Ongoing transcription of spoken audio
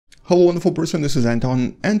Hello wonderful person, this is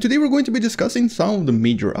Anton, and today we're going to be discussing some of the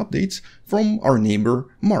major updates from our neighbor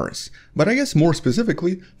Mars, but I guess more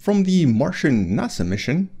specifically from the Martian NASA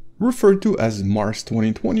mission, referred to as Mars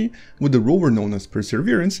 2020, with the rover known as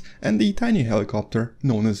Perseverance and the tiny helicopter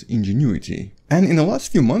known as Ingenuity. And in the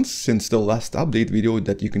last few months, since the last update video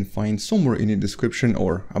that you can find somewhere in the description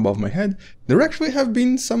or above my head, there actually have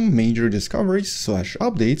been some major discoveries /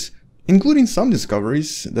 updates, including some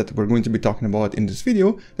discoveries that we're going to be talking about in this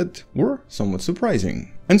video that were somewhat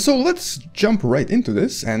surprising. And so let's jump right into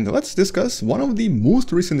this and let's discuss one of the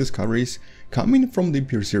most recent discoveries coming from the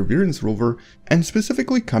Perseverance rover, and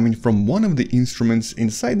specifically coming from one of the instruments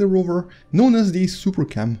inside the rover known as the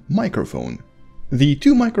SuperCam microphone. The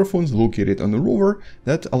two microphones located on the rover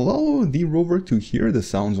that allow the rover to hear the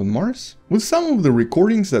sounds on Mars, with some of the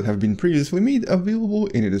recordings that have been previously made available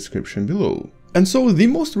in the description below. And so the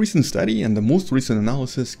most recent study and the most recent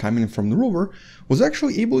analysis coming from the rover was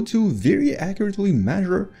actually able to very accurately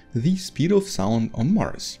measure the speed of sound on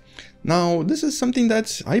Mars. Now, this is something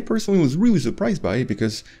that I personally was really surprised by,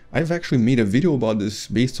 because I've actually made a video about this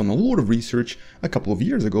based on a lot of research a couple of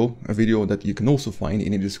years ago, a video that you can also find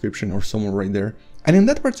in the description or somewhere right there. And in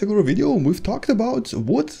that particular video, we've talked about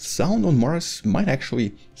what sound on Mars might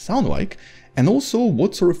actually sound like, and also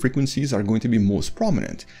what sort of frequencies are going to be most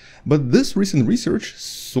prominent. But this recent research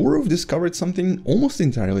sort of discovered something almost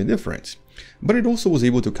entirely different. But it also was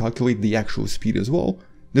able to calculate the actual speed as well,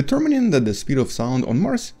 determining that the speed of sound on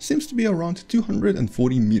Mars seems to be around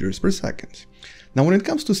 240 meters per second. Now, when it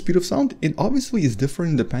comes to speed of sound, it obviously is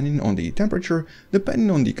different depending on the temperature,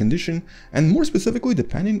 depending on the condition, and more specifically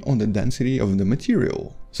depending on the density of the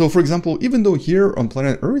material. So for example, even though here on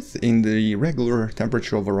planet Earth, in the regular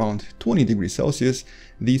temperature of around 20 degrees Celsius,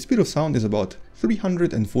 the speed of sound is about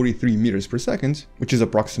 343 meters per second, which is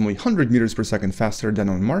approximately 100 meters per second faster than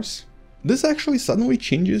on Mars, this actually suddenly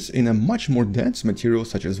changes in a much more dense material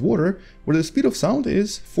such as water, where the speed of sound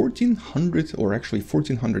is 1400 or actually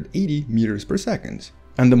 1480 meters per second.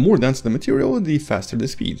 And the more dense the material, the faster the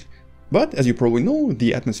speed. But as you probably know,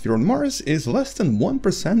 the atmosphere on Mars is less than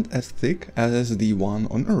 1% as thick as the one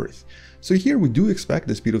on Earth. So here we do expect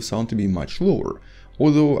the speed of sound to be much lower.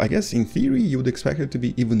 Although I guess in theory you would expect it to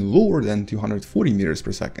be even lower than 240 meters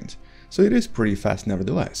per second. So it is pretty fast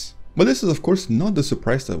nevertheless. But this is of course not the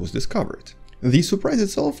surprise that was discovered. The surprise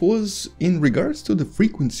itself was in regards to the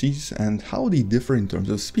frequencies and how they differ in terms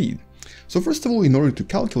of speed. So first of all, in order to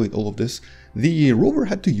calculate all of this, the rover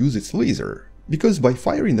had to use its laser, because by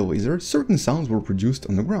firing the laser, certain sounds were produced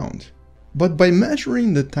on the ground. But by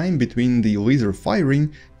measuring the time between the laser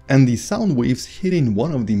firing and the sound waves hitting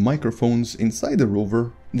one of the microphones inside the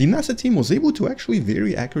rover, the NASA team was able to actually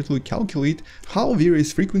very accurately calculate how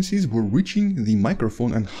various frequencies were reaching the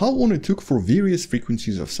microphone and how long it took for various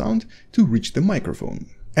frequencies of sound to reach the microphone.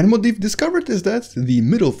 And what they've discovered is that the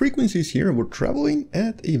middle frequencies here were traveling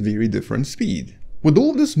at a very different speed. With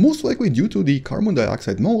all of this most likely due to the carbon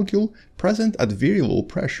dioxide molecule present at very low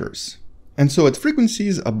pressures. And so at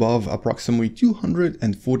frequencies above approximately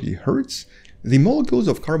 240 Hz, the molecules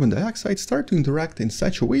of carbon dioxide start to interact in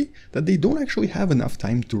such a way that they don't actually have enough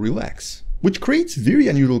time to relax, which creates very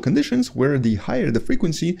unusual conditions where the higher the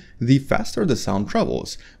frequency, the faster the sound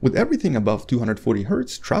travels, with everything above 240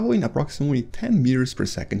 Hz traveling approximately 10 meters per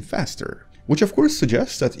second faster. Which of course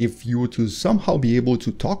suggests that if you were to somehow be able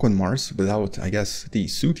to talk on Mars without, I guess, the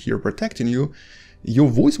suit here protecting you, your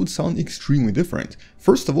voice would sound extremely different.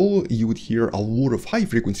 First of all, you would hear a lot of high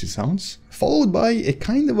frequency sounds, followed by a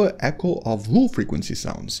kind of an echo of low frequency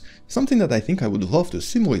sounds, something that I think I would love to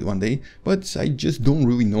simulate one day, but I just don't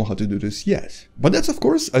really know how to do this yet. But that's of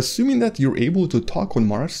course assuming that you're able to talk on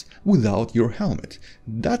Mars without your helmet.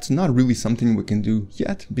 That's not really something we can do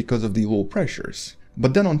yet because of the low pressures.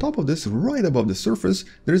 But then on top of this, right above the surface,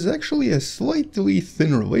 there's actually a slightly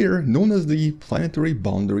thinner layer known as the planetary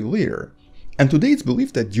boundary layer. And today it's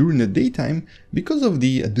believed that during the daytime, because of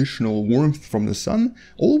the additional warmth from the sun,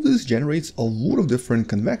 all of this generates a lot of different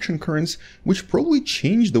convection currents, which probably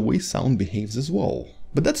change the way sound behaves as well.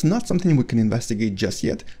 But that's not something we can investigate just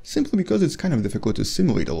yet, simply because it's kind of difficult to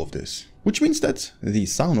simulate all of this. Which means that the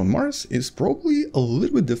sound on Mars is probably a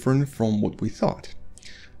little bit different from what we thought.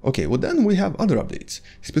 Okay, well then we have other updates,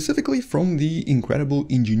 specifically from the incredible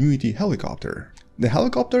Ingenuity Helicopter. The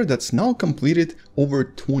helicopter that's now completed over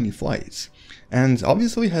 20 flights, and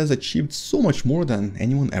obviously has achieved so much more than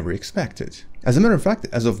anyone ever expected. As a matter of fact,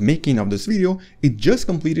 as of making of this video, it just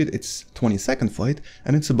completed its 22nd flight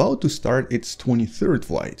and it's about to start its 23rd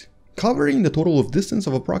flight, covering the total of distance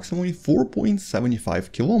of approximately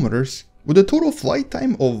 4.75 kilometers, with a total flight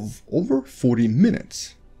time of over 40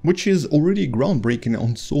 minutes, which is already groundbreaking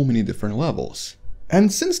on so many different levels. And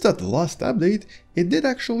since that last update, it did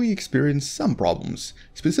actually experience some problems.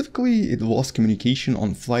 Specifically, it lost communication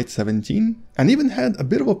on Flight 17 and even had a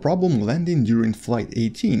bit of a problem landing during Flight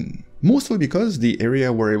 18. Mostly because the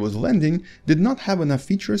area where it was landing did not have enough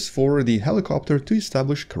features for the helicopter to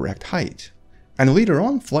establish correct height. And later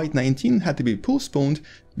on, Flight 19 had to be postponed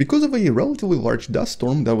because of a relatively large dust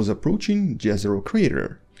storm that was approaching Jezero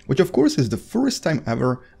crater, which of course is the first time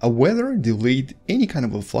ever a weather delayed any kind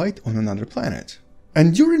of a flight on another planet.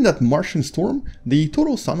 And during that Martian storm, the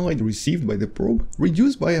total sunlight received by the probe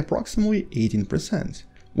reduced by approximately 18%.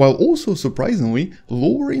 While also surprisingly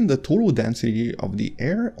lowering the total density of the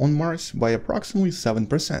air on Mars by approximately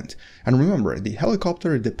 7%. And remember, the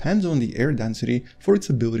helicopter depends on the air density for its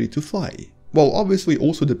ability to fly, while obviously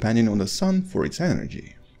also depending on the sun for its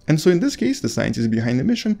energy. And so in this case, the scientists behind the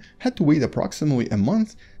mission had to wait approximately a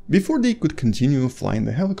month before they could continue flying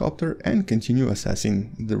the helicopter and continue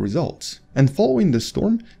assessing the results. And following the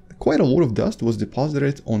storm, quite a lot of dust was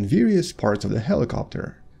deposited on various parts of the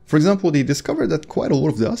helicopter. For example, they discovered that quite a lot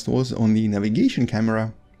of dust was on the navigation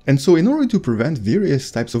camera, and so in order to prevent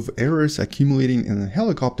various types of errors accumulating in a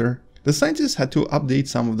helicopter, the scientists had to update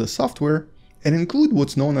some of the software and include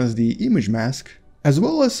what's known as the image mask, as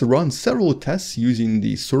well as run several tests using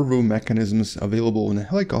the servo mechanisms available in a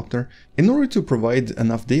helicopter in order to provide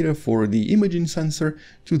enough data for the imaging sensor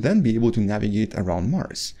to then be able to navigate around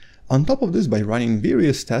Mars. On top of this, by running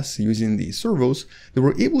various tests using the servos, they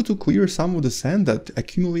were able to clear some of the sand that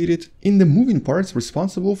accumulated in the moving parts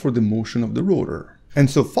responsible for the motion of the rotor. And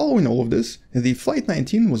so following all of this, the Flight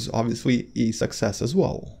 19 was obviously a success as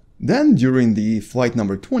well. Then during the flight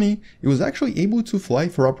number 20, it was actually able to fly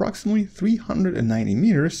for approximately 390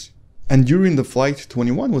 meters, and during the flight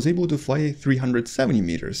 21 was able to fly 370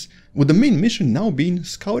 meters, with the main mission now being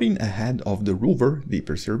scouting ahead of the rover, the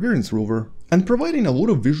Perseverance rover, and providing a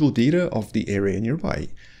lot of visual data of the area nearby.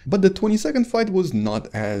 But the 22nd flight was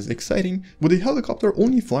not as exciting, with the helicopter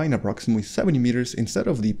only flying approximately 70 meters instead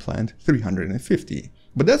of the planned 350.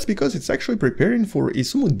 But that's because it's actually preparing for a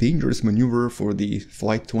somewhat dangerous maneuver for the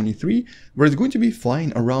Flight 23, where it's going to be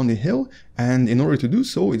flying around a hill, and in order to do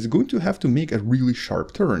so, it's going to have to make a really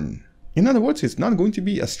sharp turn. In other words, it's not going to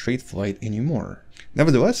be a straight flight anymore.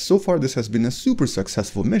 Nevertheless, so far this has been a super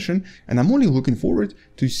successful mission, and I'm only looking forward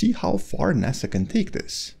to see how far NASA can take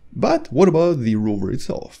this. But what about the rover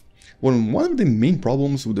itself? Well, one of the main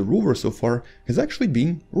problems with the rover so far has actually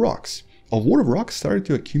been rocks. A lot of rocks started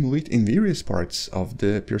to accumulate in various parts of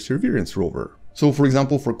the Perseverance rover. So for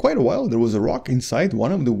example, for quite a while there was a rock inside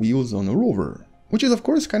one of the wheels on the rover, which is of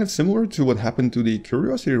course kind of similar to what happened to the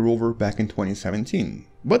Curiosity rover back in 2017.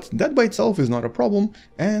 But that by itself is not a problem,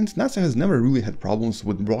 and NASA has never really had problems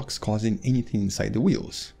with rocks causing anything inside the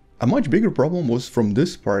wheels. A much bigger problem was from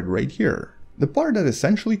this part right here. The part that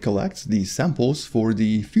essentially collects the samples for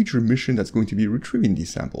the future mission that's going to be retrieving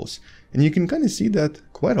these samples. And you can kind of see that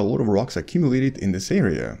quite a lot of rocks accumulated in this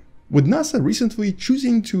area, with NASA recently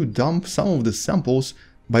choosing to dump some of the samples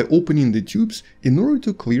by opening the tubes in order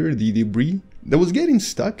to clear the debris that was getting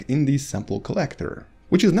stuck in the sample collector,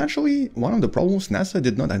 which is naturally one of the problems NASA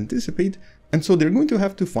did not anticipate, and so they're going to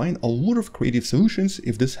have to find a lot of creative solutions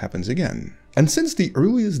if this happens again. And since the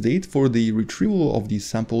earliest date for the retrieval of these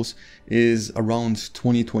samples is around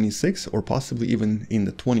 2026 or possibly even in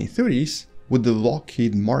the 2030s, with the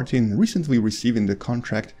Lockheed Martin recently receiving the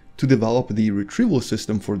contract to develop the retrieval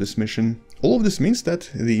system for this mission, all of this means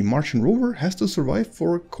that the Martian rover has to survive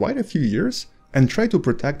for quite a few years and try to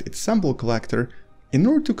protect its sample collector in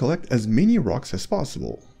order to collect as many rocks as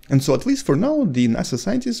possible. And so at least for now, the NASA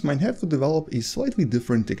scientists might have to develop a slightly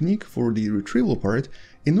different technique for the retrieval part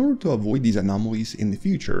in order to avoid these anomalies in the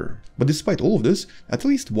future. But despite all of this, at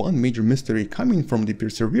least one major mystery coming from the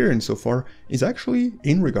Perseverance so far is actually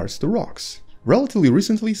in regards to rocks. Relatively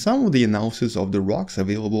recently, some of the analysis of the rocks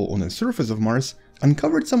available on the surface of Mars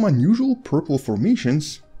uncovered some unusual purple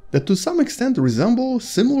formations that to some extent resemble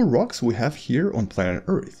similar rocks we have here on planet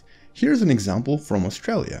Earth. Here's an example from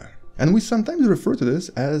Australia. And we sometimes refer to this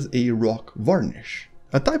as a rock varnish,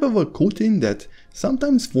 a type of a coating that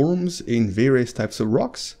sometimes forms in various types of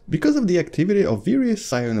rocks because of the activity of various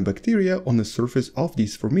cyanobacteria on the surface of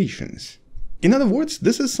these formations. In other words,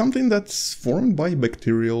 this is something that's formed by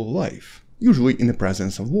bacterial life, usually in the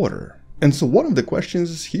presence of water. And so one of the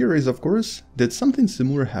questions here is, of course, did something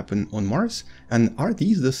similar happen on Mars, and are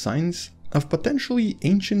these the signs of potentially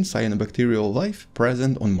ancient cyanobacterial life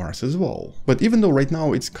present on Mars as well? But even though right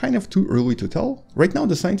now it's kind of too early to tell, right now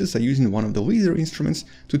the scientists are using one of the laser instruments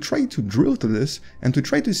to try to drill through this and to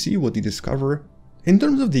try to see what they discover in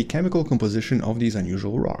terms of the chemical composition of these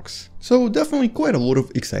unusual rocks. So definitely quite a lot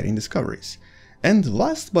of exciting discoveries. And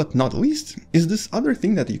last but not least is this other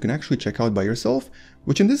thing that you can actually check out by yourself,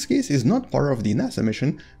 which in this case is not part of the NASA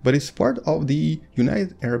mission, but is part of the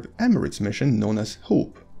United Arab Emirates mission known as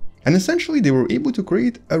HOPE. And essentially they were able to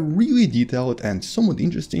create a really detailed and somewhat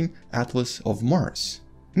interesting atlas of Mars,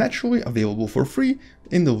 naturally available for free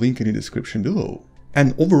in the link in the description below.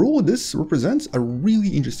 And overall this represents a really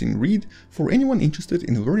interesting read for anyone interested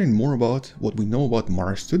in learning more about what we know about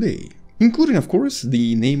Mars today. Including of course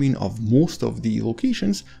the naming of most of the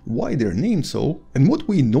locations, why they're named so, and what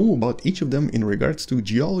we know about each of them in regards to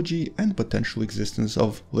geology and potential existence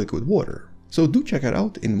of liquid water. So do check it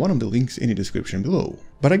out in one of the links in the description below.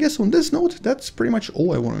 But I guess on this note, that's pretty much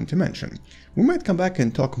all I wanted to mention. We might come back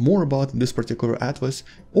and talk more about this particular atlas,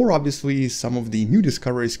 or obviously some of the new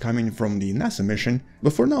discoveries coming from the NASA mission,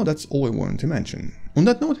 but for now that's all I wanted to mention. On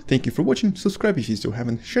that note, thank you for watching, subscribe if you still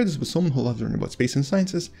haven't, share this with someone who loves learning about space and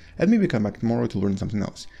sciences, and maybe come back tomorrow to learn something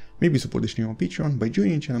else. Maybe support this channel on Patreon by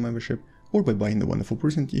joining channel membership, or by buying the Wonderful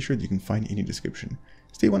Person t-shirt you can find in the description.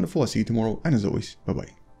 Stay wonderful, I'll see you tomorrow, and as always, bye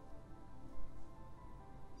bye.